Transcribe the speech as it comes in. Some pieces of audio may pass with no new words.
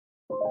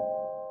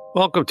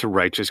Welcome to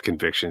Righteous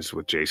Convictions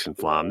with Jason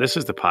Flom. This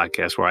is the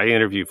podcast where I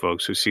interview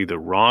folks who see the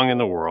wrong in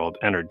the world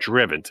and are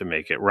driven to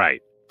make it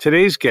right.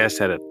 Today's guest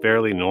had a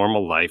fairly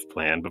normal life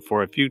plan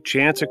before a few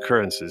chance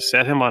occurrences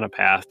set him on a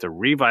path to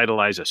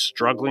revitalize a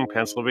struggling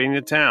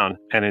Pennsylvania town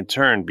and in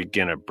turn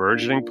begin a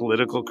burgeoning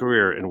political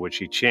career in which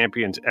he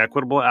champions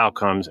equitable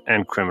outcomes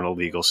and criminal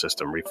legal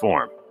system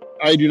reform.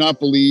 I do not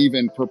believe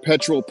in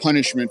perpetual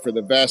punishment for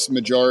the vast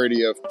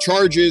majority of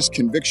charges,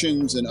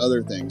 convictions, and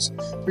other things,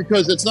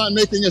 because it's not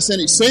making us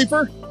any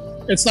safer.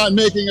 It's not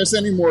making us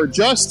any more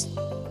just.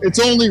 It's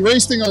only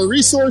wasting our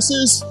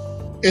resources.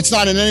 It's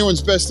not in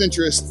anyone's best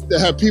interest to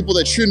have people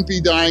that shouldn't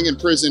be dying in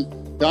prison.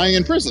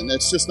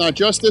 That's just not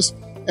justice,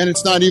 and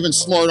it's not even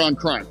smart on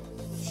crime.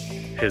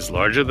 His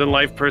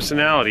larger-than-life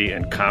personality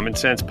and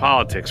common-sense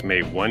politics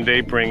may one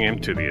day bring him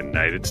to the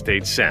United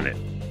States Senate.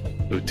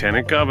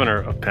 Lieutenant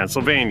Governor of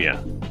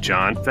Pennsylvania,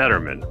 John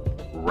Fetterman,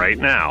 right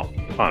now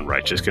on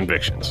Righteous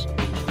Convictions.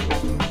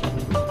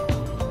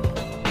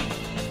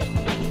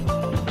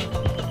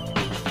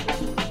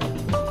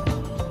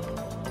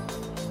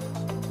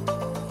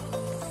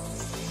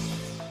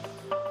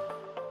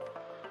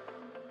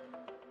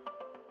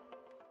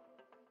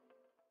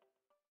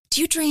 Do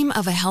you dream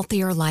of a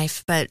healthier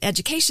life, but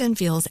education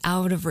feels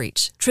out of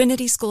reach?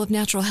 Trinity School of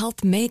Natural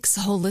Health makes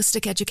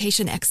holistic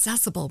education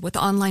accessible with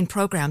online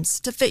programs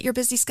to fit your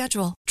busy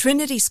schedule.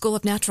 Trinity School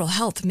of Natural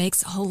Health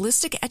makes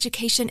holistic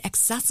education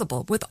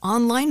accessible with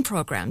online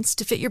programs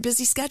to fit your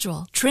busy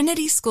schedule.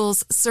 Trinity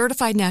School's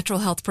Certified Natural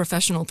Health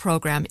Professional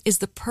Program is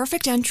the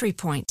perfect entry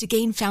point to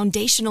gain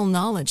foundational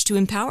knowledge to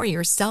empower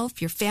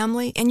yourself, your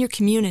family, and your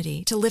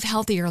community to live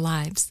healthier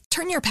lives.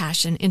 Turn your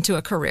passion into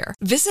a career.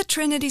 Visit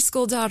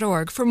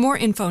trinityschool.org for more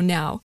info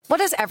now. What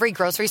does every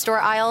grocery store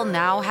aisle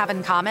now have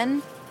in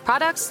common?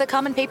 Products that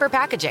come in paper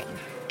packaging.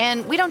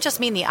 And we don't just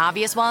mean the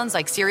obvious ones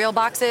like cereal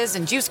boxes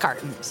and juice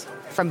cartons.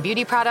 From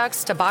beauty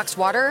products to boxed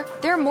water,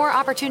 there are more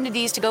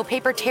opportunities to go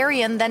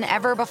papertarian than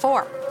ever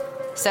before.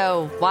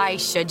 So why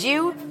should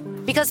you?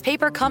 Because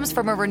paper comes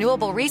from a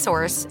renewable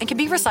resource and can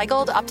be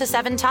recycled up to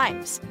 7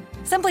 times.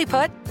 Simply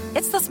put,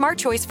 it's the smart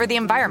choice for the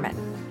environment.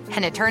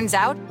 And it turns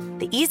out,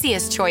 the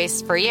easiest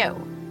choice for you.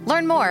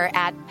 Learn more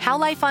at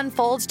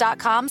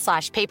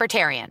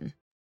howlifeunfolds.com/papertarian.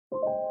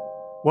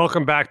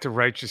 Welcome back to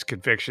Righteous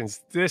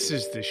Convictions. This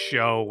is the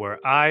show where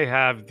I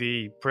have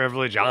the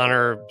privilege,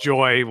 honor,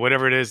 joy,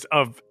 whatever it is,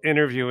 of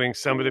interviewing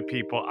some of the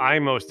people I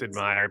most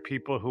admire,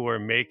 people who are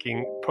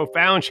making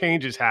profound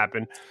changes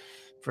happen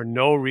for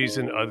no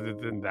reason other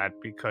than that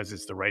because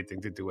it's the right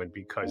thing to do and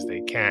because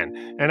they can.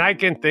 And I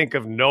can think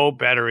of no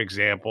better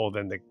example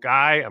than the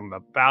guy I'm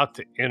about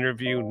to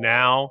interview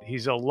now.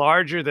 He's a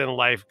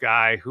larger-than-life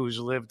guy who's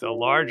lived a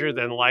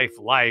larger-than-life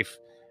life,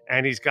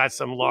 and he's got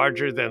some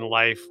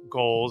larger-than-life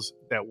goals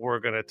that we're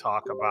going to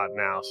talk about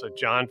now. So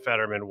John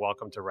Fetterman,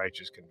 welcome to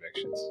Righteous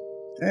Convictions.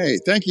 Hey,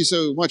 thank you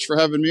so much for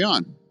having me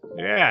on.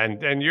 Yeah,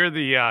 and you're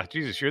the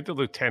you're the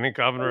Lieutenant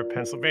Governor of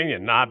Pennsylvania.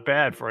 Not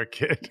bad for a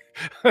kid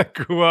that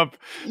grew up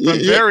from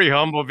very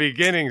humble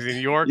beginnings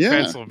in York,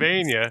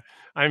 Pennsylvania.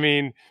 I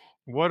mean,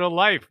 what a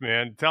life,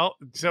 man!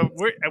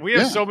 We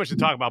have so much to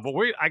talk about, but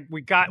we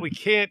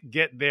can't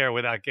get there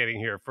without getting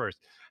here first.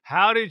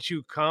 How did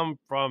you come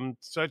from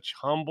such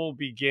humble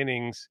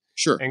beginnings?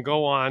 Sure. And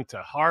go on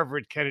to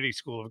Harvard, Kennedy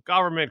School of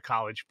Government,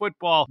 college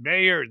football,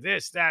 mayor,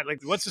 this, that? Like,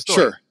 what's the story?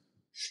 Sure.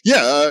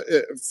 Yeah,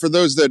 for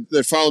those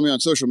that follow me on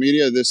social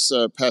media, this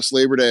past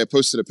Labor Day, I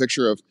posted a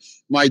picture of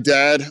my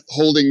dad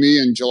holding me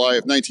in July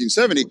of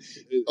 1970,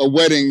 a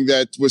wedding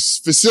that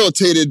was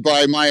facilitated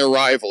by my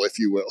arrival, if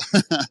you will.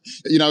 I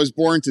was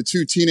born to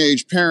 2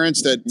 teenage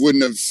parents that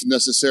wouldn't have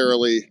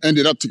necessarily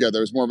ended up together.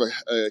 It was more of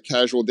a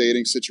casual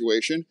dating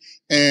situation.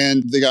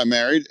 And they got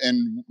married,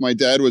 and my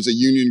dad was a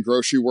union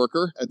grocery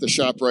worker at the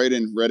ShopRite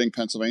in Reading,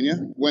 Pennsylvania.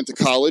 Went to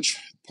college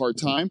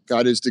part-time,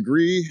 got his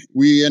degree.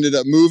 We ended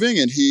up moving,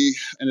 and he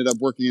ended up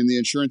working in the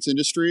insurance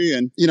industry.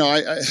 And,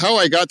 how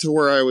I got to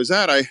where I was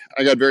at, I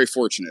got very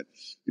fortunate.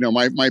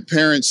 My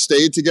parents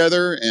stayed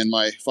together, and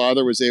my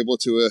father was able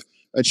to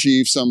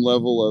achieve some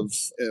level of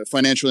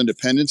financial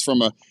independence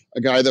from a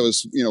guy that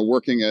was,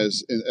 working at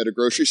a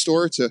grocery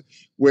store to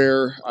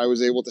where I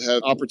was able to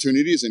have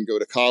opportunities and go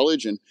to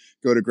college and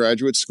go to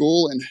graduate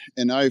school.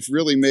 And I've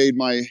really made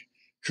my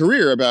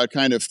career about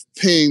kind of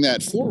paying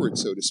that forward,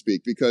 so to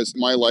speak, because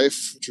my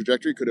life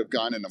trajectory could have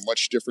gone in a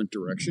much different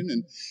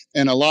direction.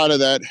 And a lot of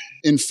that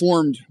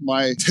informed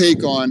my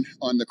take on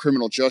the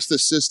criminal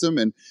justice system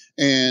and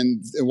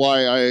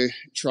why I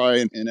try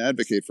and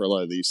advocate for a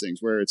lot of these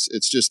things, where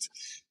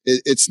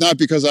it's not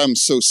because I'm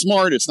so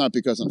smart. It's not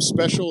because I'm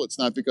special. It's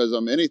not because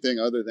I'm anything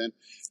other than,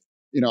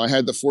 I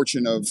had the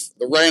fortune of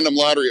the random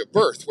lottery of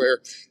birth where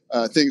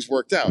things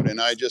worked out.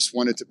 And I just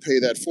wanted to pay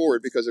that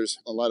forward because there's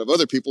a lot of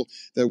other people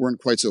that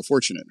weren't quite so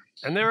fortunate.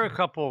 And there are a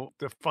couple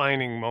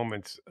defining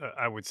moments,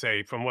 I would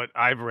say, from what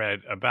I've read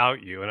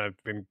about you. And I've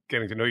been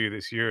getting to know you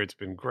this year. It's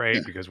been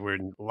great because we're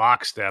in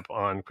lockstep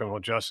on criminal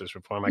justice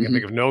reform. I can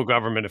think of no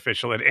government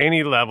official at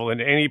any level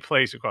in any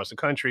place across the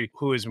country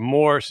who is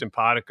more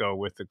simpatico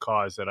with the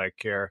cause that I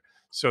care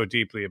so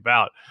deeply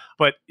about.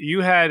 But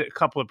you had a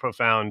couple of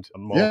profound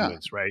Yeah,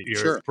 moments, right? Your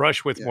sure.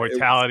 brush with Yeah,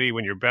 mortality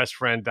when your best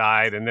friend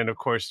died, and then of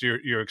course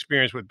your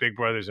experience with Big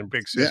Brothers and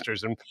Big yeah.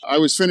 Sisters. And I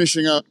was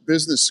finishing up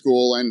business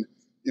school and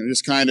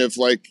just kind of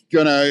like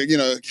gonna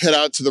head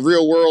out to the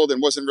real world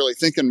and wasn't really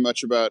thinking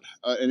much about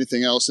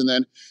anything else. And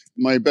then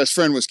my best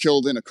friend was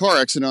killed in a car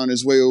accident on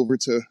his way over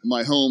to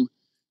my home.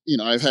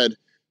 I've had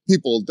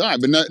people die,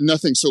 but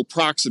nothing so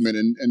proximate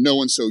and no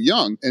one so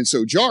young and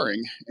so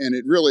jarring. And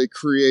it really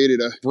created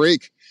a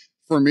break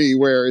for me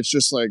where it's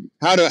just like,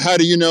 how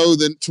do you know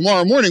that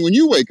tomorrow morning when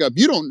you wake up,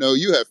 you don't know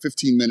you have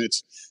 15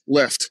 minutes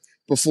left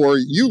before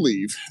you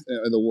leave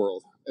the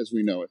world as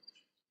we know it.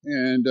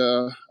 And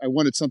I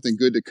wanted something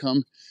good to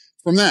come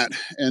from that.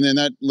 And then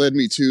that led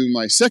me to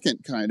my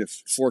second kind of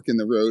fork in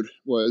the road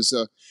was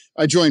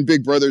I joined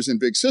Big Brothers and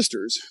Big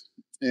Sisters.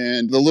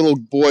 And the little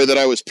boy that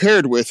I was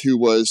paired with, who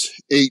was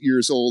 8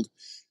 years old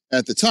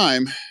at the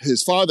time,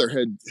 his father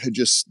had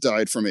just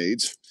died from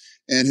AIDS,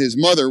 and his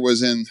mother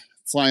was in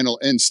final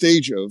end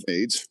stage of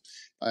AIDS.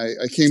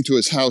 I came to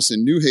his house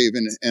in New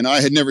Haven, and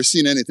I had never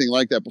seen anything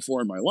like that before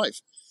in my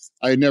life.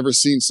 I had never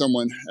seen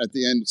someone at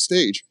the end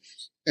stage.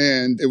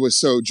 And it was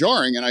so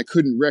jarring, and I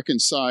couldn't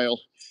reconcile,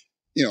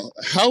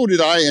 how did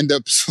I end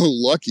up so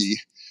lucky?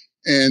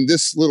 And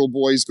this little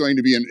boy is going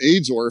to be an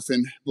AIDS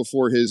orphan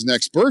before his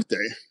next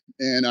birthday.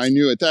 And I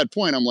knew at that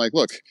point, I'm like,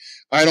 look,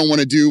 I don't want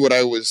to do what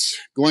I was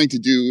going to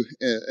do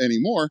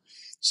anymore.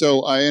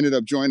 So I ended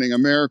up joining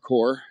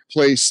AmeriCorps,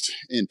 placed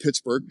in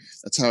Pittsburgh.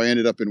 That's how I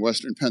ended up in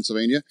Western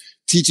Pennsylvania,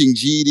 teaching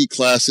GED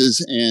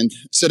classes and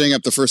setting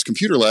up the first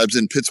computer labs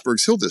in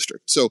Pittsburgh's Hill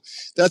District. So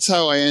that's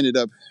how I ended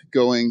up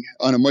going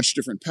on a much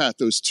different path,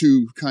 those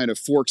two kind of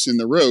forks in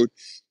the road.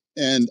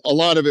 And a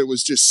lot of it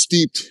was just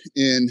steeped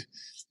in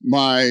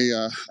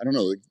my,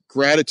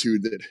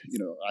 gratitude that,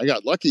 I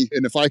got lucky.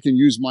 And if I can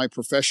use my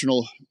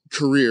professional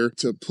career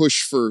to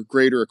push for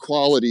greater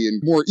equality and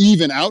more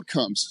even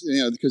outcomes,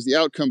 because the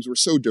outcomes were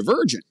so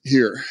divergent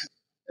here.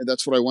 And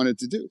that's what I wanted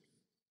to do.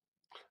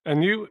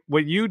 And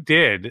what you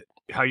did,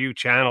 how you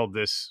channeled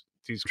these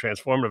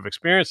transformative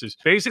experiences,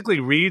 basically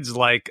reads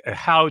like a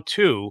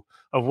how-to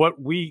of what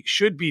we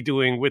should be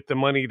doing with the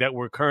money that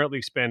we're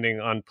currently spending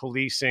on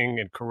policing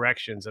and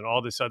corrections and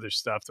all this other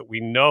stuff that we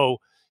know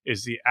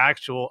is the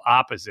actual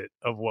opposite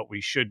of what we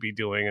should be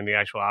doing and the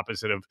actual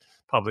opposite of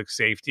public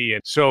safety.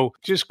 And so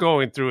just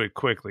going through it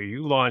quickly,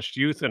 you launched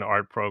youth and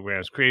art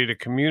programs, created a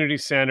community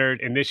center,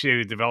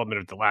 initiated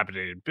development of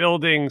dilapidated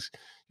buildings.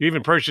 You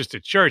even purchased a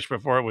church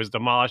before it was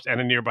demolished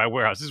and a nearby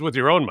warehouse. This is with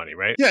your own money,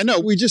 right? Yeah, no,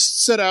 we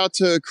just set out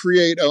to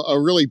create a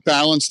really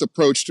balanced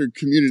approach to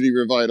community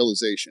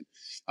revitalization.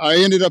 I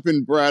ended up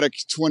in Braddock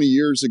 20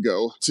 years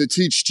ago to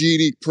teach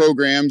GED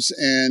programs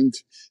and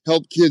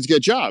help kids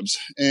get jobs.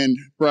 And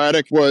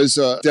Braddock was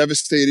a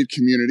devastated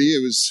community.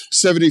 It was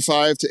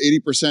 75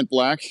 to 80%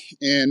 Black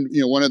and,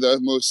 one of the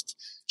most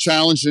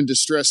challenged and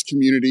distressed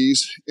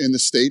communities in the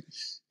state.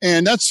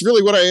 And that's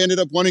really what I ended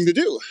up wanting to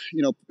do.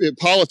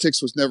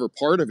 Politics was never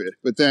part of it.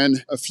 But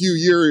then a few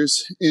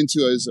years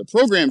into as a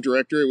program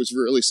director, it was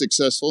really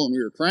successful and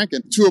we were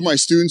cranking. Two of my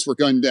students were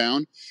gunned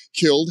down,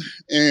 killed.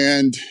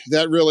 And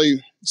that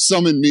really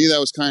summoned me. That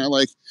was kind of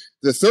like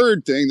the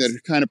third thing that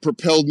kind of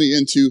propelled me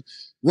into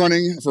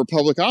running for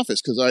public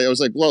office. Because I was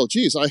like, well,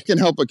 geez, I can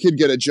help a kid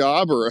get a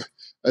job or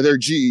their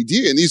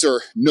GED. And these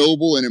are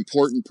noble and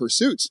important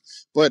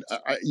pursuits. But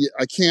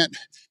I can't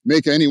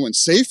make anyone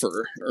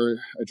safer or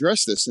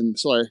address this. And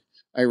so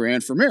I ran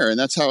for mayor, and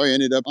that's how I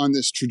ended up on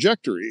this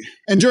trajectory.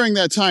 And during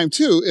that time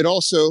too, it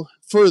also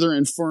further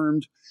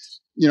informed,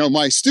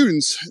 my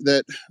students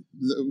that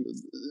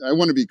I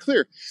want to be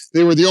clear,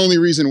 they were the only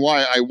reason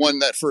why I won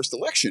that first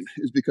election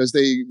is because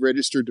they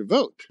registered to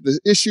vote. The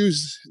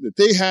issues that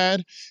they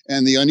had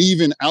and the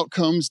uneven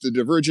outcomes, the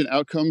divergent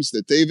outcomes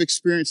that they've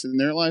experienced in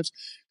their lives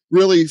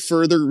really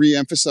further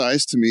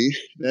reemphasized to me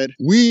that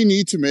we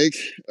need to make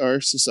our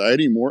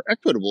society more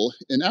equitable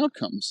in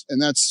outcomes. And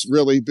that's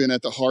really been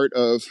at the heart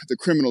of the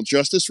criminal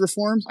justice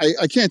reform.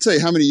 I can't tell you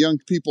how many young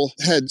people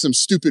had some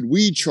stupid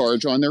weed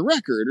charge on their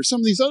record or some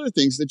of these other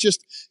things that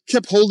just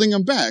kept holding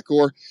them back,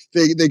 or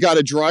they got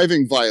a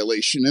driving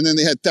violation and then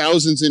they had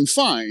thousands in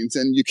fines,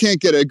 and you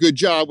can't get a good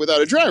job without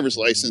a driver's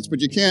license,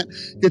 but you can't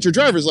get your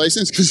driver's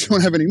license because you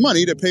don't have any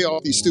money to pay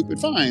off these stupid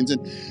fines.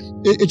 And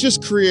it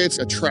just creates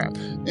a trap.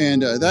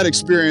 And that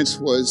experience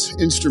was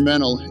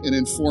instrumental in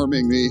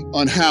informing me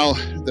on how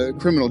the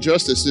criminal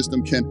justice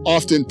system can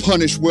often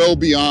punish well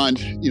beyond,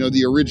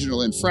 the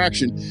original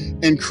infraction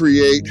and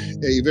create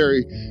a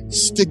very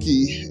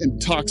sticky and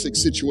toxic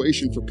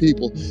situation for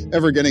people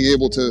ever getting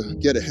able to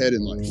get ahead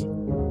in life.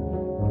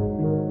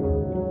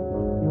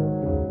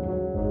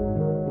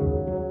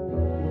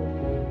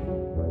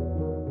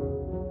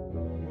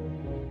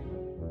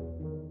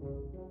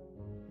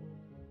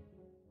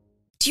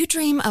 Do you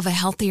dream of a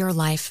healthier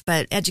life,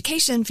 but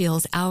education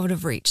feels out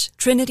of reach?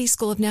 Trinity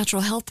School of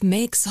Natural Health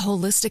makes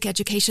holistic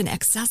education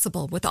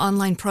accessible with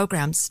online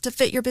programs to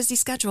fit your busy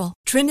schedule.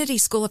 Trinity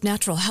School of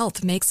Natural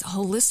Health makes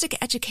holistic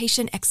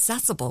education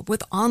accessible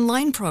with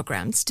online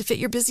programs to fit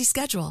your busy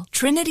schedule.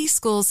 Trinity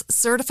School's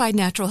Certified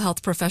Natural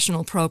Health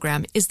Professional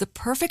Program is the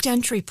perfect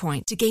entry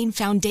point to gain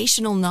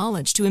foundational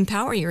knowledge to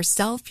empower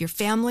yourself, your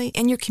family,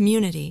 and your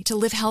community to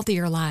live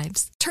healthier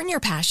lives. Turn your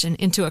passion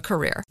into a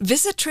career.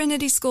 Visit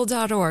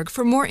trinityschool.org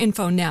for more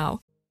info now.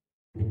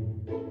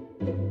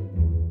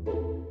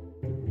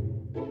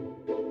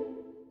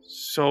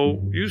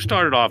 So you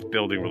started off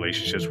building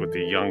relationships with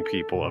the young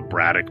people of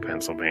Braddock,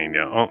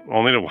 Pennsylvania,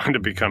 only to wind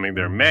up becoming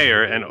their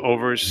mayor and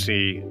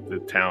oversee the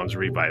town's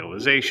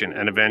revitalization.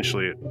 And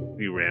eventually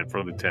you ran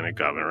for lieutenant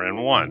governor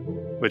and won,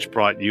 which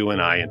brought you and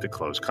I into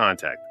close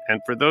contact. And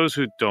for those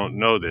who don't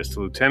know this, the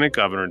lieutenant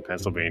governor in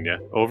Pennsylvania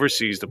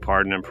oversees the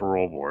Pardon and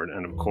Parole Board.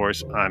 And of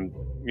course, I'm,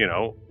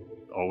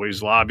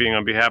 always lobbying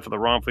on behalf of the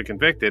wrongfully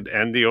convicted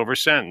and the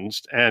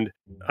oversentenced. And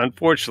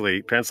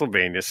unfortunately,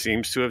 Pennsylvania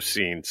seems to have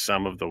seen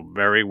some of the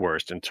very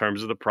worst in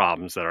terms of the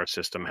problems that our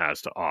system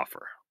has to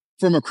offer.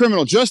 From a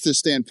criminal justice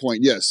standpoint,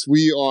 yes,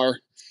 we are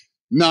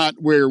not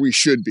where we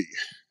should be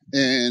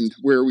and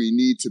where we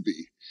need to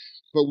be.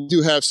 But we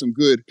do have some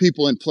good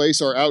people in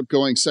place. Our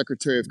outgoing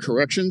Secretary of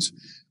Corrections,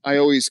 I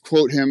always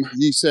quote him.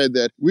 He said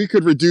that we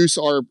could reduce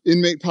our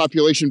inmate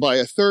population by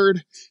a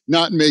third,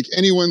 not make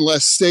anyone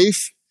less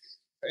safe.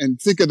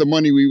 And think of the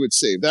money we would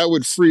save. That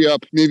would free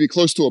up maybe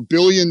close to $1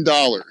 billion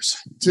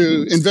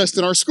to invest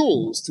in our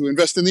schools, to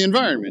invest in the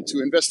environment, to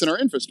invest in our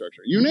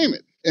infrastructure, you name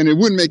it. And it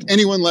wouldn't make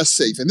anyone less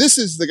safe. And this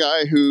is the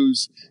guy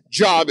whose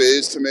job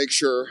is to make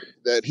sure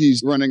that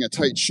he's running a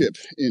tight ship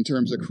in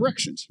terms of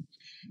corrections.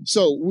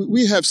 So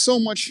we have so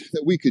much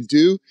that we could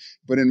do.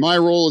 But in my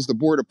role as the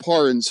Board of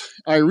Pardons,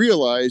 I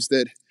realized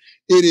that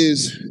it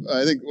is,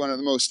 I think, one of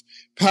the most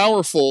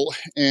powerful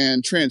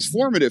and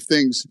transformative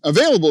things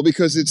available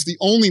because it's the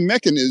only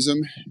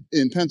mechanism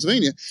in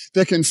Pennsylvania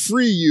that can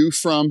free you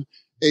from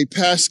a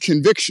past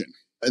conviction.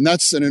 And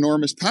that's an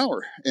enormous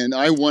power. And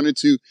I wanted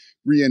to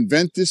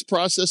reinvent this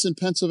process in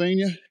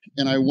Pennsylvania,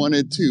 and I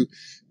wanted to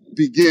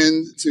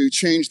begin to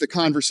change the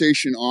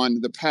conversation on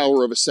the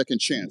power of a second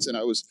chance. And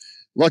I was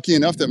lucky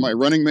enough that my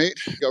running mate,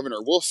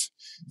 Governor Wolf,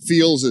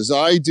 feels as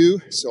I do,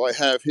 so I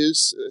have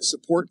his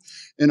support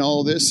in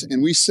all this.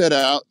 And we set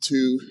out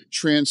to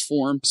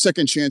transform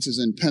second chances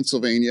in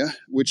Pennsylvania,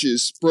 which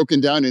is broken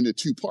down into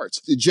two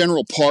parts. The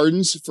general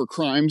pardons for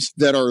crimes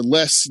that are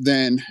less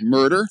than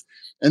murder.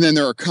 And then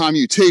there are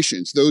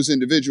commutations. Those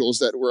individuals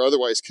that were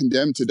otherwise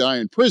condemned to die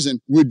in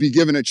prison would be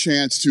given a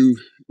chance to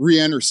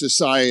re-enter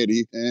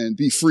society and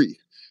be free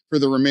for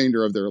the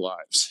remainder of their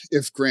lives,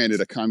 if granted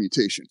a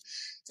commutation.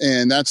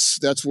 And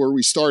that's where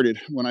we started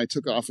when I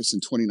took office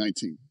in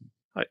 2019.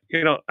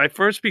 I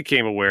first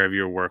became aware of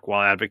your work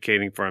while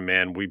advocating for a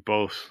man we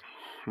both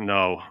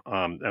know.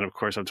 And of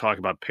course, I'm talking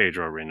about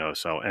Pedro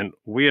Reynoso. And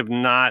we have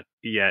not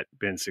yet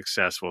been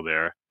successful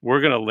there.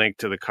 We're going to link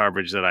to the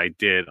coverage that I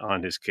did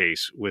on his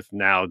case with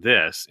Now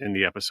This in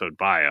the episode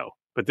bio.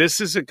 But this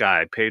is a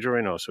guy,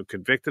 Pedro Reynoso,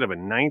 convicted of a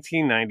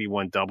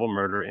 1991 double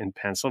murder in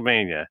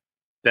Pennsylvania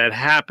that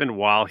happened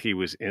while he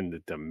was in the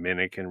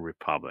Dominican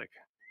Republic.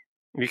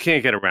 You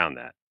can't get around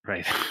that,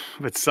 right?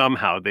 But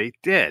somehow they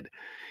did.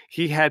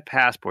 He had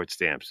passport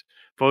stamps,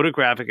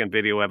 photographic and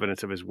video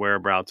evidence of his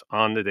whereabouts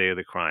on the day of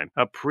the crime.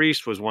 A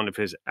priest was one of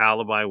his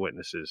alibi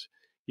witnesses,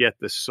 yet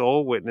the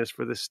sole witness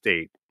for the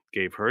state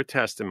gave her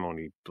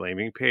testimony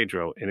blaming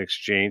Pedro in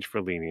exchange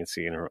for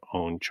leniency in her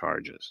own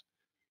charges.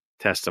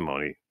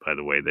 Testimony, by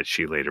the way, that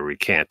she later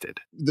recanted.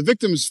 The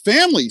victim's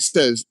family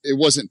says it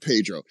wasn't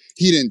Pedro.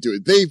 He didn't do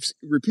it. They've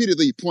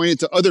repeatedly pointed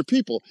to other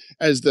people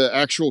as the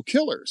actual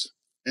killers.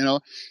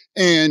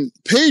 And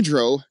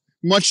Pedro,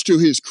 much to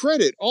his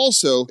credit,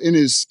 also in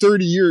his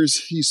 30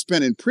 years he's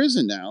spent in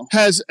prison now,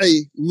 has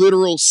a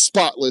literal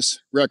spotless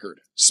record.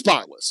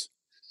 Spotless.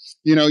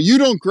 You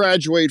don't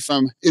graduate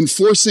from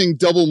enforcing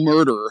double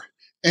murder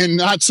and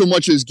not so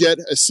much as get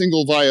a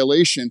single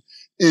violation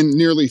in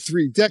nearly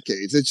 3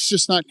 decades. It's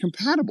just not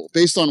compatible.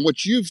 Based on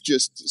what you've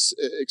just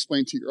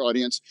explained to your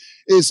audience,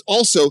 is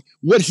also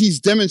what he's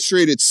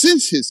demonstrated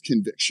since his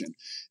conviction.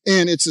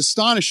 And it's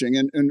astonishing.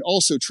 And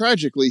also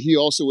tragically, he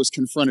also was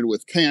confronted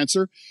with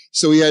cancer.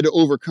 So he had to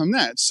overcome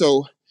that.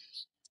 So,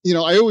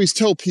 I always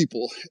tell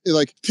people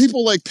like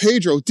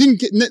Pedro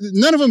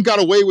none of them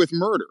got away with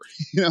murder.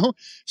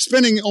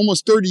 Spending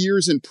almost 30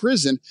 years in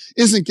prison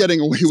isn't getting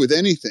away with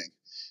anything.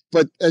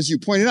 But as you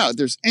pointed out,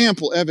 there's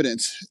ample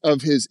evidence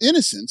of his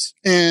innocence,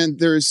 and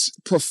there's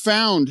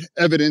profound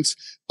evidence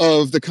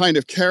of the kind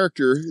of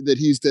character that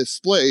he's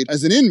displayed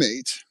as an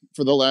inmate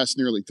for the last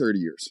nearly 30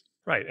 years.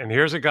 Right. And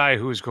here's a guy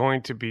who's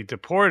going to be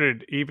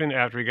deported even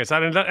after he gets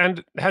out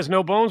and has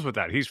no bones with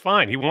that. He's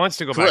fine. He wants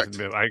to go Correct.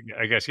 back.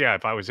 I guess, yeah,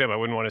 if I was him, I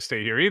wouldn't want to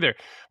stay here either.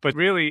 But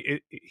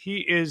really,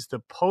 he is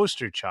the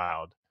poster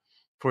child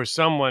for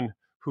someone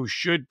who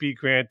should be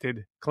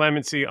granted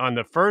clemency on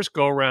the first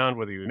go-round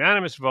with a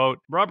unanimous vote,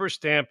 rubber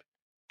stamp,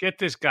 get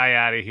this guy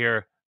out of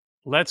here.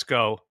 let's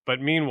go.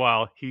 But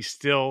meanwhile, he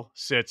still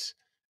sits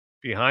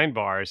behind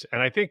bars. And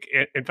I think,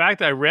 in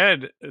fact, I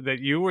read that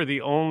you were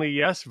the only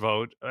yes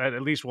vote at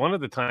least one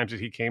of the times that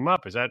he came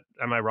up.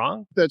 Am I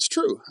wrong? That's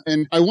true.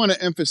 And I want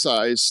to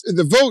emphasize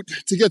the vote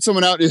to get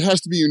someone out, it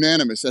has to be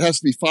unanimous. It has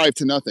to be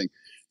 5-0.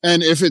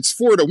 And if it's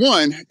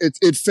 4-1,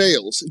 it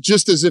fails,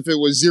 just as if it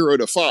was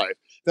 0-5.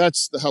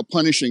 That's how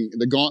punishing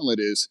the gauntlet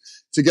is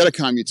to get a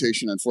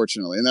commutation,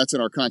 unfortunately. And that's in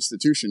our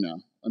Constitution now,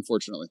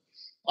 unfortunately.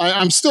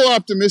 I'm still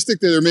optimistic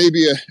that there may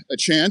be a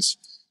chance.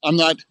 I'm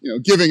not,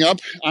 giving up.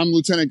 I'm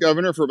lieutenant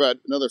governor for about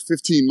another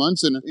 15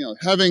 months. And,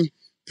 having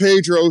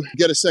Pedro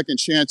get a second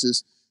chance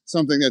is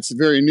something that's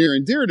very near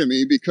and dear to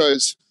me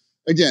because,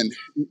 again,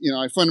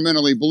 I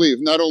fundamentally believe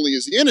not only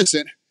is he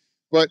innocent,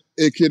 but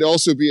it could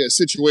also be a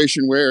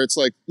situation where it's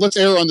like, let's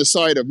err on the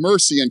side of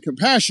mercy and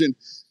compassion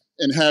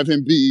and have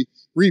him be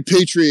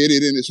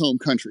repatriated in his home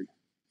country.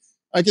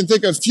 I can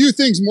think of few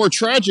things more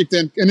tragic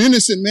than an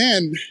innocent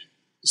man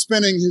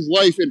spending his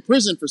life in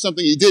prison for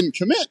something he didn't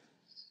commit.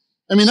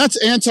 I mean,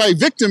 that's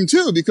anti-victim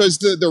too, because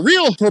the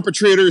real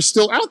perpetrator is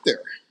still out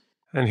there.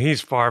 And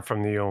he's far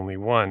from the only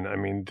one. I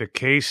mean, the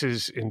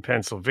cases in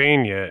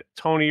Pennsylvania,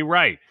 Tony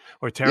Wright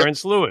or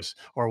Terrence Lewis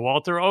or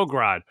Walter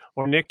Ograd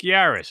or Nick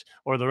Yaris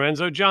or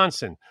Lorenzo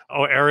Johnson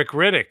or Eric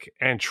Riddick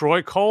and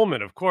Troy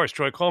Coleman. Of course,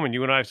 Troy Coleman,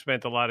 you and I have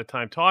spent a lot of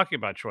time talking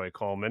about Troy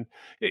Coleman.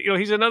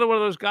 He's another one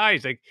of those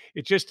guys. Like,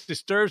 it just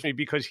disturbs me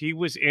because he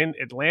was in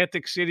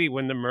Atlantic City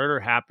when the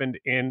murder happened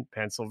in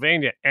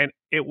Pennsylvania. And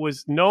it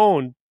was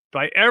known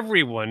by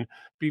everyone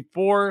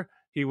before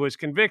he was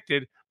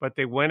convicted, but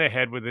they went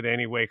ahead with it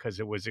anyway because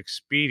it was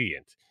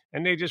expedient.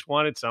 And they just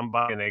wanted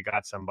somebody, and they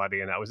got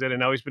somebody, and that was it.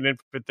 And now he's been in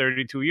for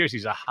 32 years.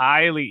 He's a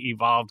highly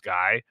evolved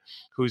guy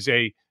who's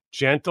a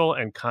gentle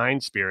and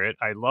kind spirit.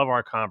 I love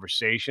our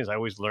conversations. I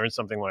always learn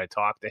something when I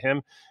talk to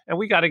him. And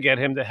we got to get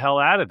him the hell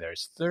out of there.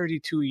 It's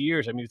 32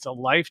 years. I mean, it's a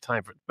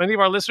lifetime. Many of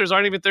our listeners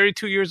aren't even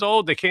 32 years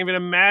old. They can't even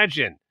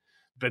imagine.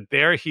 But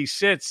there he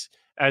sits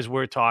as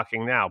we're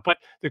talking now. But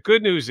the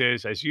good news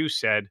is, as you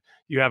said,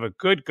 you have a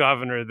good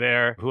governor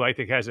there who I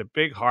think has a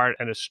big heart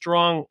and a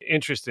strong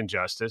interest in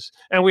justice.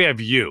 And we have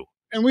you.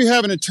 And we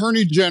have an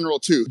attorney general,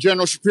 too.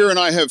 General Shapiro and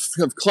I have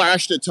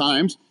clashed at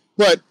times.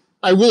 But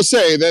I will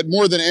say that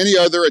more than any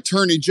other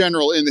attorney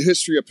general in the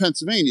history of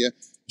Pennsylvania,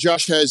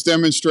 Josh has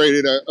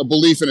demonstrated a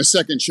belief in a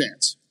second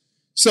chance.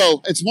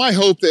 So it's my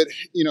hope that,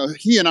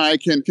 he and I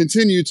can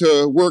continue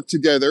to work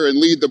together and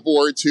lead the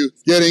board to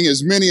getting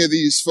as many of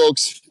these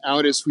folks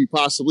out as we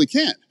possibly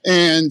can.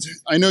 And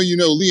I know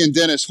Lee and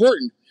Dennis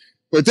Horton,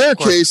 but their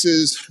case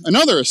is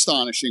another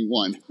astonishing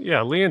one.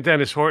 Yeah, Lee and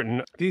Dennis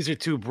Horton, these are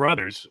two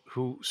brothers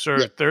who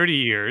served 30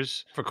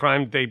 years for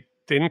crime they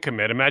didn't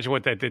commit. Imagine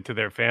what that did to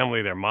their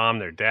family, their mom,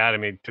 their dad. I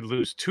mean, to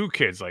lose two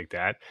kids like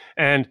that,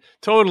 and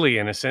totally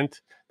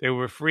innocent. They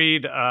were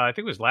freed, I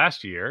think it was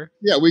last year.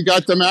 Yeah, we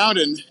got them out.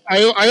 And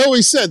I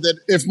always said that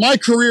if my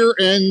career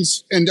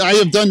ends and I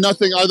have done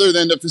nothing other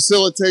than to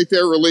facilitate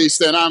their release,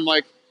 then I'm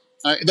like,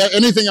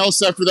 anything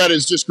else after that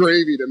is just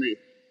gravy to me.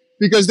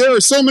 Because there are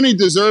so many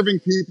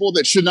deserving people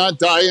that should not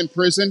die in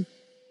prison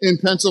in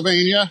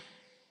Pennsylvania.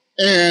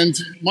 And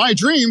my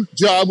dream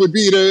job would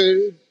be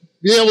to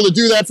be able to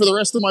do that for the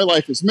rest of my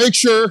life, is make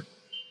sure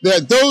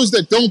that those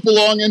that don't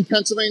belong in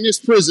Pennsylvania's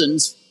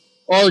prisons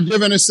are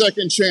given a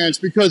second chance,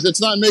 because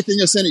it's not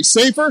making us any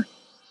safer.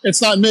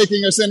 It's not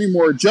making us any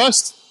more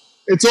just.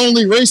 It's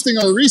only wasting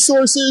our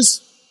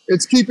resources.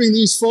 It's keeping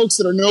these folks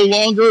that are no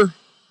longer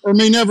or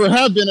may never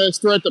have been a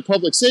threat to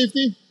public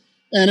safety.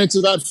 And it's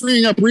about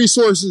freeing up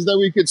resources that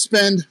we could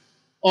spend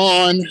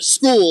on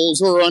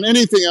schools or on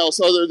anything else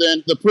other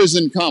than the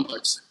prison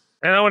complex.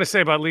 And I want to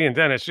say about Lee and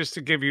Dennis, just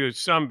to give you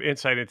some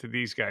insight into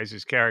these guys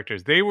as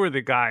characters, they were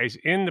the guys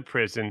in the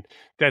prison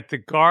that the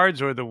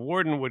guards or the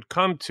warden would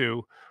come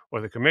to, or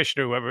the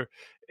commissioner, whoever,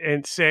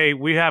 and say,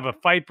 we have a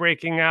fight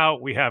breaking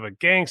out, we have a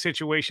gang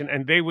situation,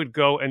 and they would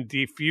go and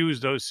defuse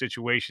those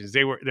situations.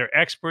 They're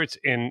experts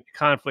in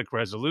conflict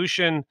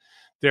resolution.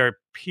 They're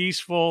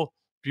peaceful,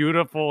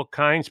 beautiful,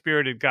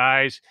 kind-spirited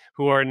guys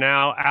who are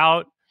now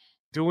out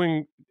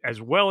doing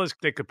as well as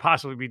they could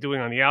possibly be doing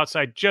on the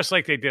outside, just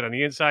like they did on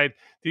the inside.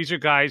 These are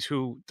guys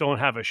who don't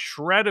have a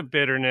shred of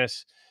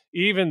bitterness,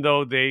 even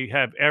though they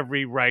have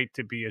every right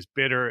to be as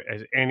bitter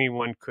as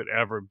anyone could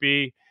ever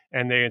be.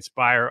 And they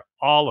inspire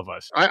all of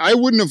us. I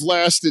wouldn't have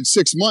lasted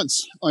 6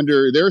 months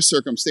under their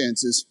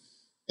circumstances.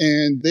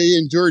 And they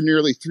endured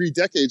nearly 3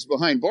 decades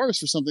behind bars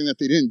for something that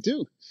they didn't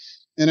do.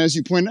 And as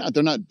you point out,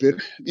 they're not bitter.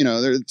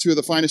 They're two of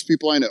the finest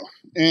people I know.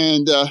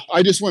 And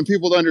I just want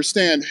people to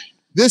understand,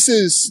 this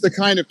is the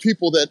kind of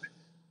people that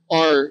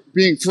are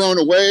being thrown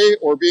away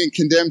or being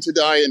condemned to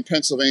die in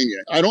Pennsylvania.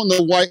 I don't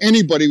know why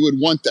anybody would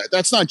want that.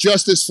 That's not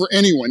justice for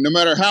anyone, no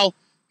matter how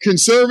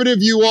conservative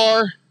you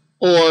are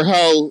or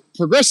how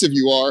progressive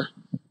you are.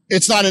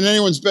 It's not in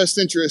anyone's best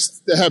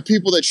interest to have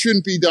people that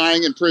shouldn't be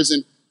dying in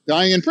prison.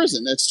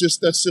 That's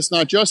just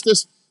not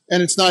justice,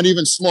 and it's not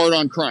even smart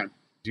on crime.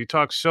 You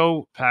talk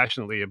so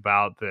passionately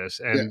about this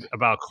and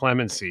about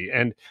clemency.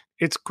 And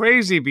It's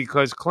crazy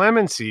because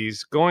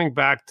clemencies, going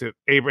back to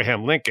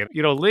Abraham Lincoln,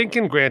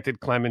 Lincoln granted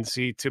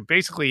clemency to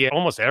basically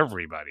almost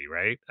everybody,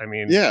 right? I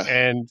mean, Yeah.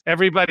 And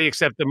everybody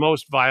except the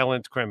most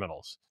violent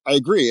criminals. I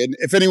agree. And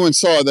if anyone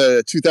saw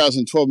the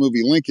 2012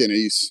 movie Lincoln,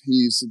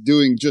 he's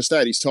doing just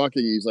that. He's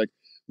talking. He's like,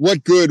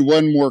 what good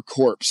one more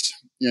corpse?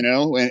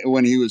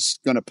 When he was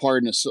going to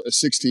pardon a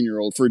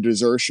 16-year-old for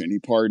desertion, he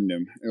pardoned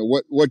him.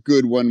 What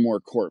good one more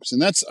corpse?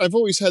 And I've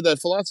always had that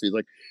philosophy.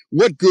 Like,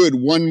 what good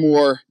one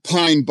more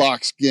pine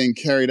box getting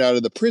carried out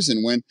of the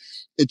prison when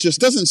it just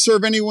doesn't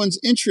serve anyone's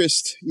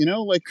interest?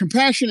 Like,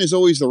 compassion is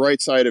always the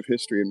right side of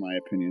history, in my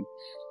opinion.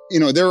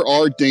 There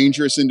are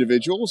dangerous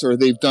individuals, or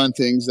they've done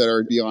things that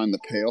are beyond the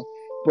pale.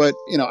 But,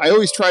 I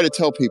always try to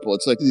tell people,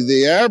 it's like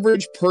the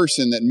average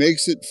person that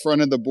makes it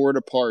front of the Board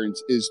of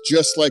Pardons is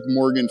just like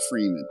Morgan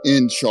Freeman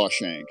in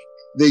Shawshank.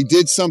 They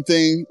did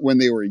something when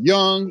they were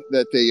young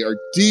that they are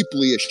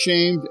deeply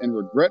ashamed and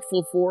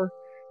regretful for.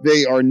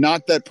 They are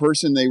not that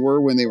person they were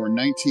when they were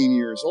 19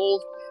 years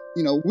old.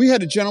 We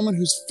had a gentleman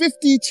who's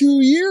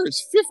 52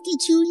 years,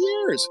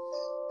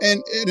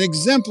 and an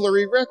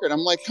exemplary record.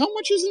 I'm like, how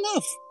much is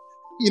enough?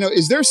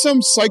 Is there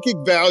some psychic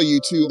value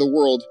to the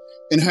world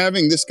in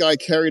having this guy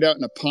carried out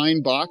in a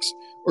pine box?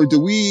 Or do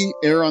we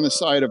err on the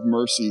side of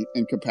mercy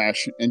and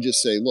compassion and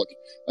just say, look,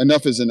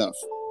 enough is enough?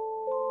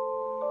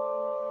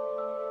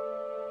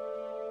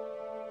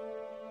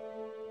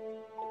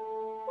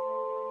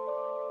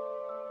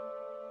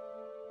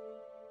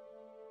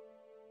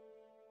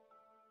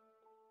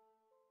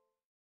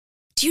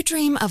 Do you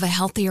dream of a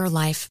healthier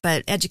life,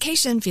 but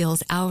education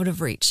feels out of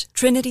reach?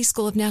 Trinity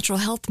School of Natural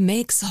Health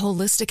makes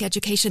holistic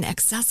education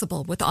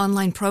accessible with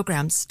online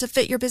programs to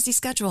fit your busy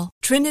schedule.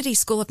 Trinity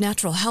School of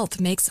Natural Health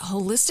makes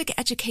holistic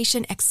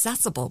education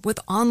accessible with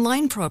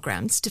online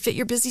programs to fit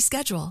your busy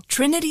schedule.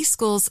 Trinity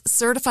School's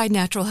Certified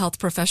Natural Health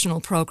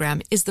Professional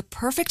Program is the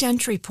perfect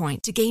entry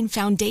point to gain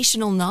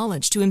foundational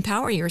knowledge to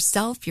empower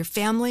yourself, your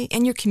family,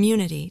 and your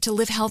community to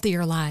live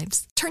healthier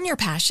lives. Turn your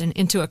passion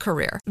into a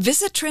career.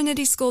 Visit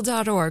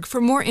trinityschool.org for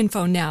more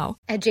info now.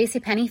 At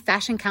JCPenney,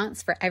 fashion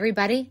counts for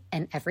everybody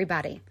and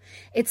everybody.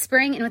 It's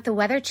spring, and with the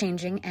weather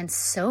changing and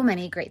so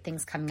many great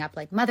things coming up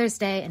like Mother's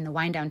Day and the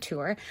Wind Down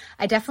Tour,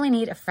 I definitely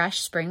need a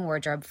fresh spring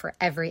wardrobe for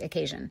every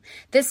occasion.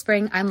 This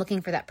spring, I'm looking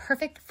for that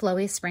perfect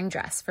flowy spring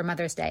dress for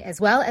Mother's Day, as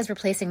well as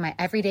replacing my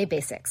everyday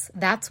basics.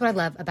 That's what I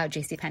love about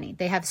JCPenney.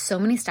 They have so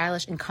many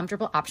stylish and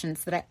comfortable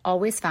options that I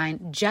always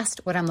find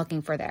just what I'm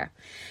looking for there.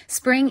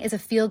 Spring is a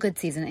feel-good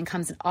season and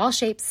comes in all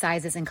shapes,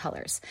 sizes, and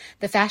colors.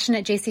 The fashion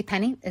at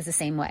JCPenney is the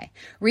same way.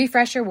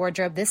 Refresh your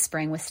wardrobe this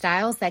spring with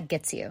styles that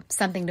gets you,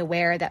 something to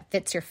wear that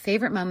fits your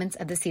favorite moments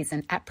of the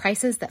season at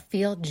prices that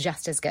feel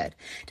just as good.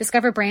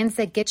 Discover brands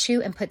that get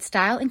you and put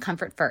style and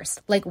comfort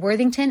first, like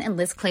Worthington and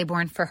Liz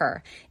Claiborne for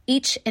her,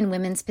 each in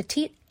women's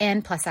petite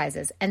and plus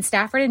sizes, and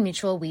Stafford and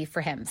Mutual Weave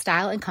for him,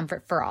 style and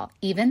comfort for all,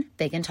 even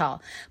big and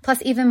tall.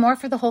 Plus even more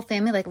for the whole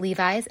family like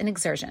Levi's and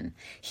Exertion.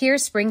 Here,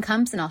 spring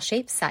comes in all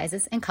shapes,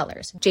 sizes, and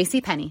colors.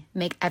 JCPenney,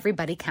 make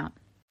everybody count.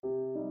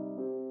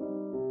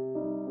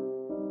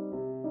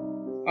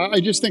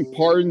 I just think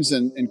pardons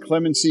and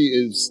clemency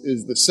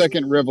is the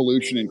second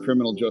revolution in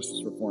criminal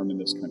justice reform in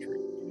this country.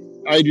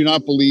 I do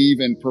not believe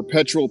in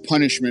perpetual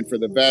punishment for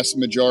the vast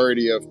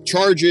majority of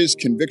charges,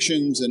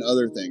 convictions, and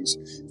other things.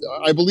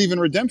 I believe in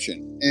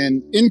redemption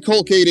and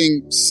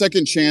inculcating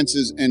second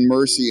chances and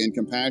mercy and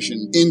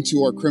compassion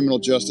into our criminal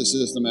justice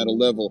system at a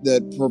level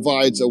that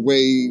provides a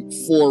way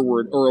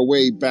forward or a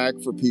way back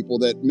for people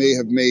that may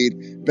have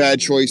made bad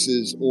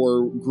choices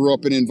or grew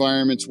up in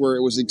environments where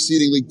it was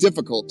exceedingly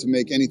difficult to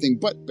make anything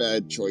but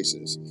bad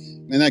choices.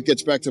 And that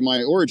gets back to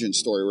my origin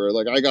story where,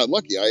 like, I got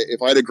lucky.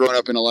 If I'd have grown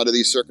up in a lot of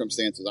these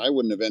circumstances, I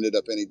wouldn't have ended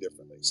up any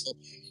differently. So,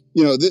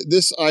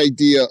 this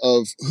idea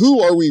of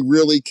who are we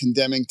really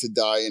condemning to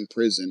die in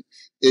prison?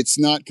 It's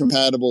not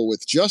compatible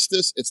with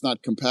justice. It's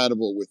not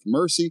compatible with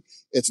mercy.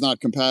 It's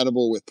not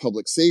compatible with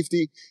public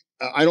safety.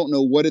 I don't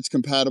know what it's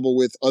compatible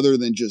with other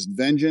than just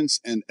vengeance.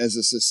 And as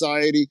a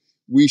society,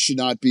 we should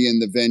not be in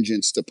the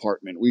vengeance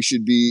department. We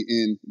should be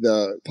in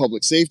the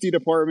public safety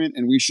department,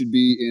 and we should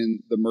be in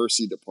the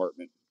mercy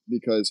department,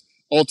 because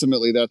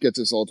ultimately that gets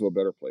us all to a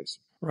better place.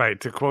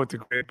 Right. To quote the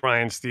great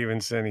Brian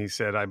Stevenson, he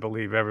said, I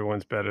believe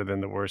everyone's better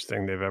than the worst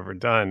thing they've ever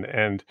done.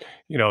 And,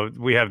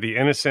 we have the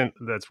innocent,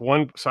 that's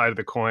one side of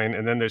the coin.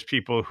 And then there's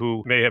people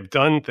who may have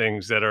done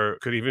things that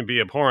could even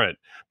be abhorrent,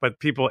 but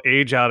people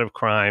age out of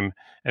crime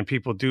and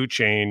people do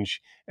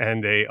change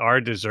and they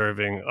are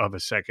deserving of a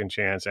second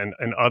chance. And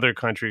in other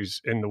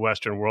countries in the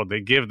Western world,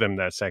 they give them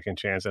that second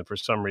chance. And for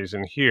some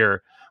reason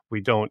here, we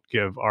don't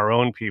give our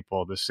own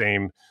people the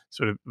same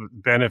sort of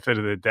benefit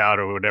of the doubt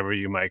or whatever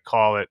you might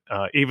call it,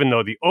 even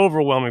though the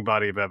overwhelming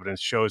body of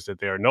evidence shows that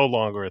they are no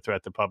longer a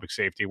threat to public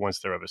safety once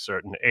they're of a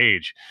certain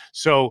age.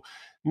 So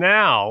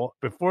now,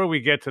 before we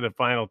get to the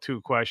final two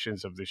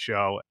questions of the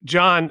show,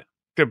 John,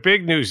 the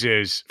big news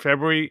is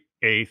February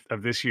 8th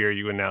of this year,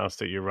 you announced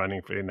that you're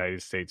running for the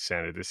United States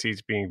Senate. The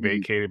seat's being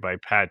vacated by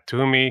Pat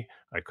Toomey.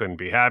 I couldn't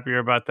be happier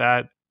about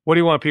that. What do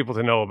you want people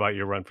to know about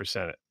your run for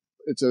Senate?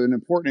 it's an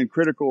important and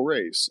critical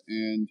race.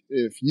 And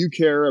if you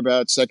care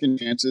about second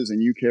chances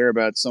and you care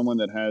about someone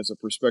that has a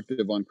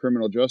perspective on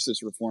criminal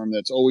justice reform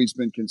that's always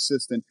been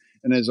consistent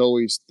and has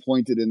always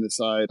pointed in the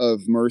side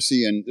of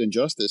mercy and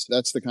justice,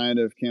 that's the kind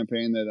of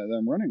campaign that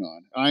I'm running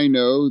on. I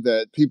know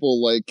that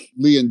people like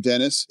Lee and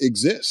Dennis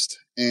exist,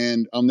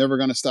 and I'm never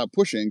going to stop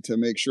pushing to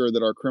make sure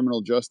that our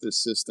criminal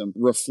justice system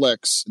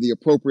reflects the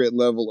appropriate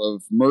level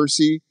of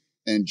mercy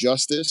and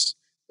justice.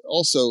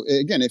 Also,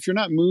 again, if you're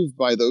not moved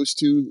by those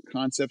two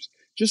concepts,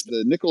 just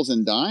the nickels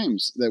and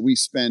dimes that we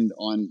spend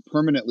on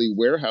permanently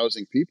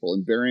warehousing people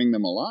and burying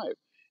them alive,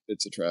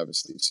 it's a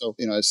travesty. So,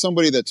 as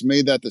somebody that's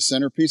made that the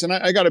centerpiece, and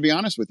I got to be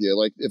honest with you,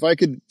 like if I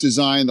could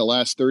design the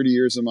last 30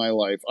 years of my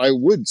life, I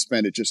would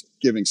spend it just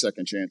giving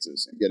second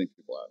chances and getting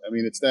people out. I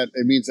mean,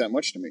 it means that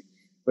much to me.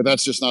 But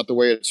that's just not the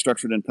way it's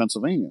structured in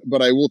Pennsylvania.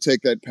 But I will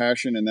take that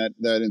passion and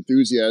that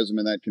enthusiasm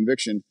and that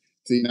conviction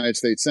to the United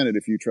States Senate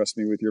if you trust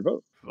me with your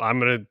vote. I'm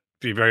going to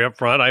be very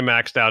upfront. I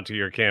maxed out to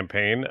your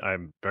campaign.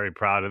 I'm very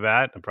proud of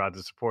that. I'm proud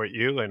to support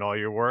you and all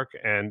your work.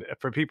 And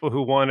for people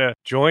who want to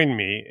join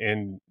me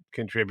in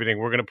contributing,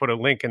 we're going to put a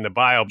link in the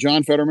bio.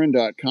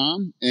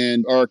 JohnFetterman.com.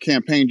 And our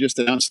campaign just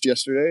announced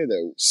yesterday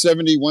that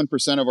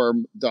 71% of our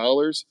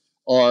dollars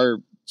are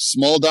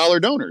small dollar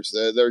donors.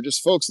 They're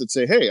just folks that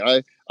say, hey,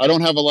 I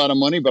don't have a lot of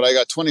money, but I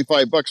got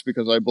 $25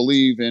 because I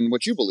believe in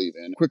what you believe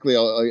in. Quickly,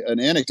 an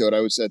anecdote.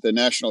 I was at the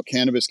National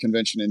Cannabis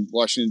Convention in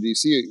Washington,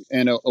 D.C.,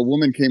 and a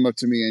woman came up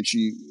to me and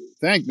she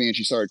thanked me and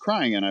she started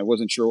crying, and I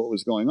wasn't sure what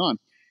was going on.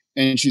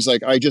 And she's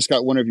like, I just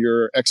got one of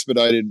your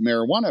expedited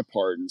marijuana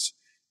pardons.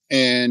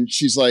 And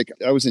she's like,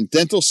 I was in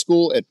dental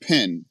school at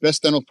Penn,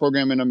 best dental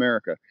program in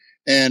America.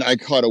 And I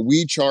caught a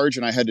weed charge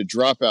and I had to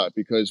drop out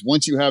because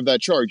once you have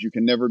that charge, you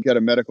can never get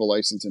a medical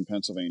license in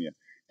Pennsylvania.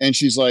 And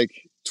she's like,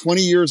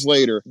 20 years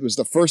later, it was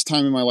the first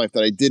time in my life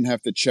that I didn't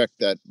have to check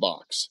that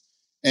box.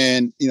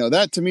 And,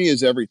 that to me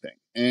is everything.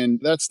 And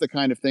that's the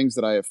kind of things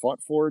that I have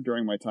fought for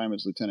during my time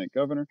as lieutenant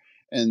governor.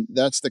 And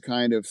that's the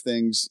kind of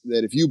things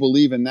that if you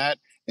believe in that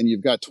and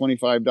you've got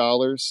 $25,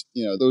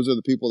 those are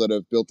the people that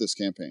have built this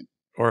campaign.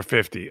 Or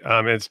 50.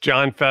 It's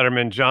John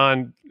Fetterman,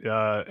 John,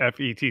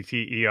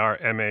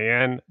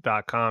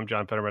 FETTERMAN.com,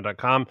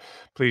 johnfetterman.com.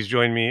 Please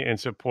join me in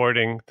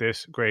supporting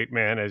this great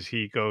man as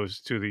he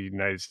goes to the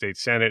United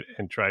States Senate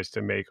and tries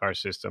to make our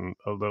system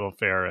a little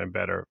fairer and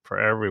better for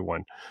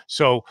everyone.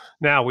 So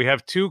now we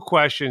have two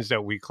questions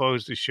that we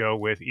close the show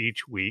with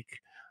each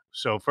week.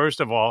 So first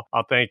of all,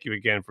 I'll thank you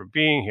again for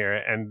being here.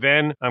 And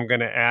then I'm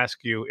going to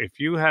ask you, if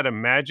you had a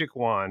magic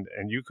wand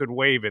and you could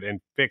wave it and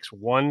fix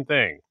one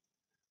thing,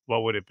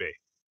 what would it be?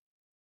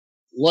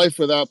 Life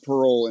without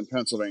parole in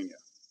Pennsylvania.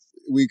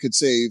 We could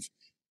save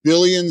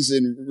billions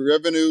in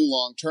revenue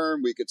long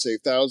term. We could save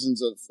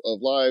thousands of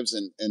lives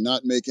and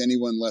not make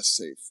anyone less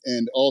safe.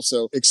 And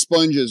also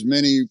expunge as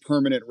many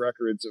permanent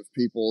records of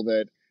people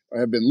that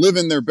have been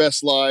living their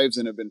best lives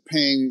and have been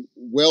paying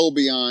well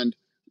beyond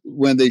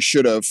when they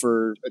should have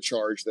for a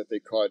charge that they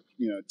caught,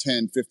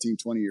 10, 15,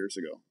 20 years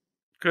ago.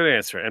 Good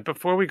answer. And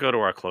before we go to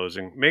our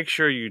closing, make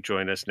sure you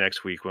join us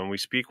next week when we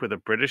speak with a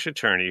British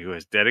attorney who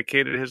has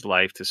dedicated his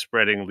life to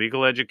spreading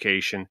legal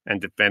education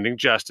and defending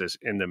justice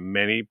in the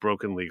many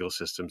broken legal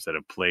systems that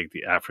have plagued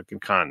the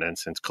African continent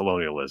since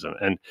colonialism.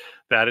 And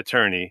that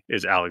attorney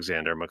is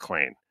Alexander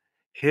McLean.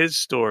 His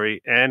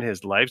story and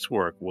his life's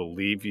work will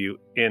leave you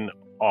in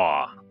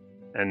awe.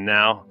 And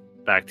now,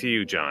 back to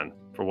you, John,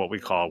 for what we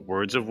call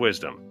Words of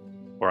Wisdom,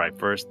 where I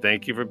first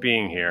thank you for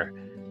being here,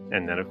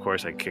 and then, of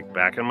course, I kick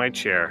back in my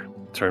chair,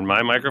 turn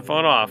my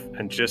microphone off,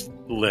 and just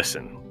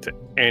listen to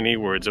any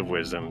words of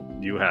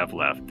wisdom you have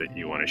left that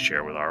you want to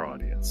share with our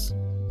audience.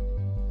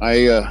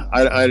 I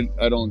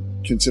don't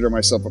consider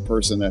myself a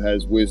person that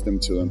has wisdom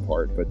to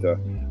impart, but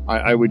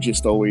I would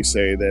just always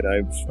say that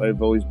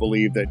I've always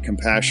believed that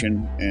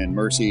compassion and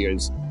mercy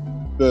is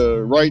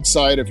the right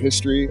side of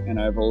history, and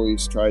I've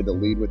always tried to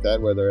lead with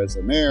that, whether as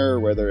a mayor,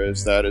 whether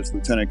as that as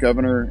lieutenant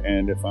governor,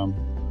 and if I'm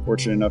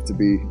fortunate enough to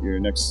be your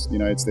next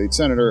United States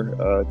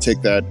Senator,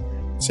 take that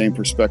same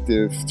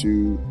perspective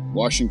to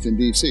Washington,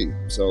 D.C.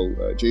 So,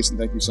 Jason,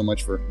 thank you so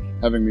much for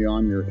having me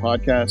on your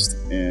podcast.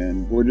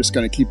 And we're just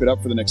going to keep it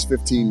up for the next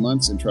 15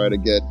 months and try to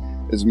get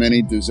as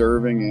many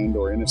deserving and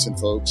or innocent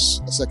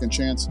folks a second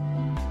chance.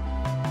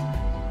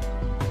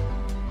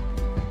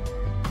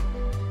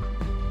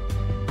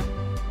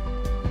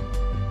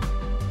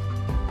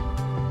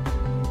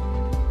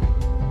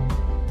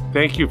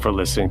 Thank you for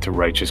listening to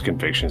Righteous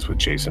Convictions with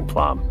Jason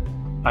Flom.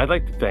 I'd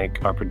like to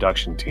thank our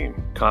production team,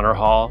 Connor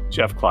Hall,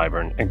 Jeff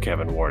Clyburn, and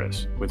Kevin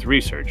Wardis, with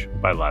research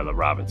by Lila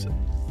Robinson.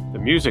 The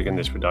music in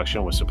this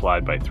production was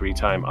supplied by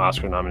three-time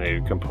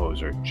Oscar-nominated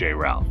composer Jay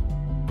Ralph.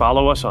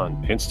 Follow us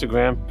on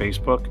Instagram,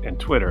 Facebook, and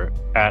Twitter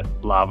at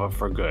Lava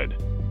for Good.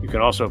 You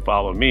can also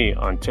follow me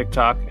on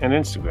TikTok and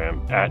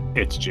Instagram at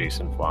It's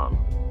Jason Flom.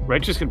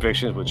 Righteous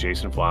Convictions with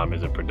Jason Flom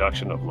is a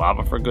production of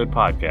Lava for Good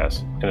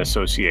podcast in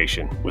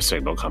association with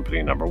Signal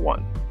Company No.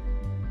 1.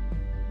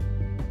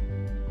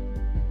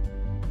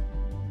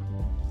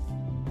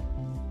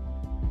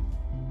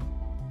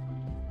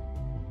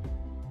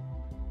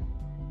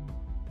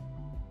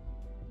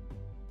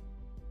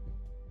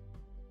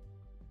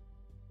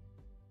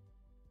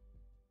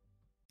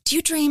 Do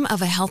you dream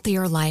of a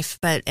healthier life,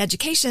 but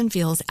education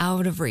feels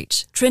out of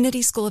reach?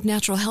 Trinity School of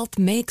Natural Health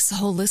makes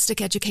holistic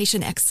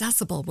education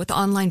accessible with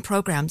online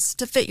programs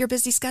to fit your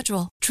busy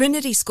schedule.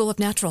 Trinity School of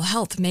Natural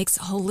Health makes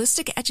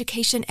holistic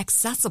education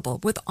accessible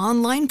with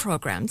online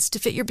programs to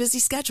fit your busy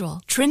schedule.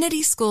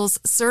 Trinity School's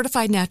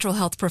Certified Natural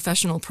Health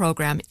Professional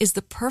Program is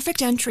the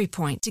perfect entry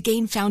point to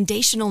gain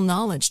foundational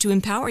knowledge to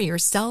empower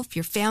yourself,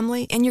 your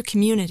family, and your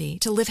community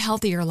to live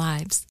healthier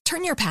lives.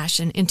 Turn your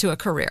passion into a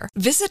career.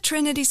 Visit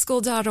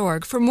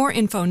trinityschool.org for more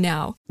info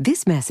now.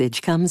 This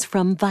message comes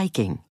from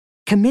Viking,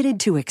 committed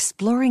to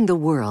exploring the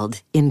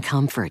world in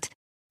comfort.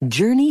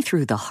 Journey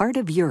through the heart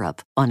of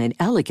Europe on an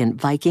elegant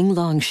Viking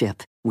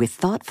longship with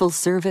thoughtful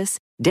service,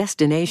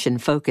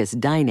 destination-focused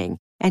dining,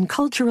 and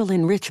cultural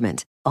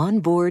enrichment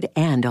on board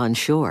and on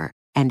shore.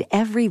 And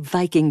every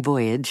Viking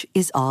voyage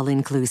is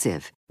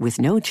all-inclusive, with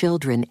no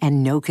children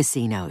and no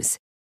casinos.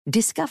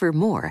 Discover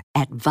more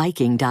at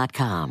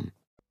Viking.com.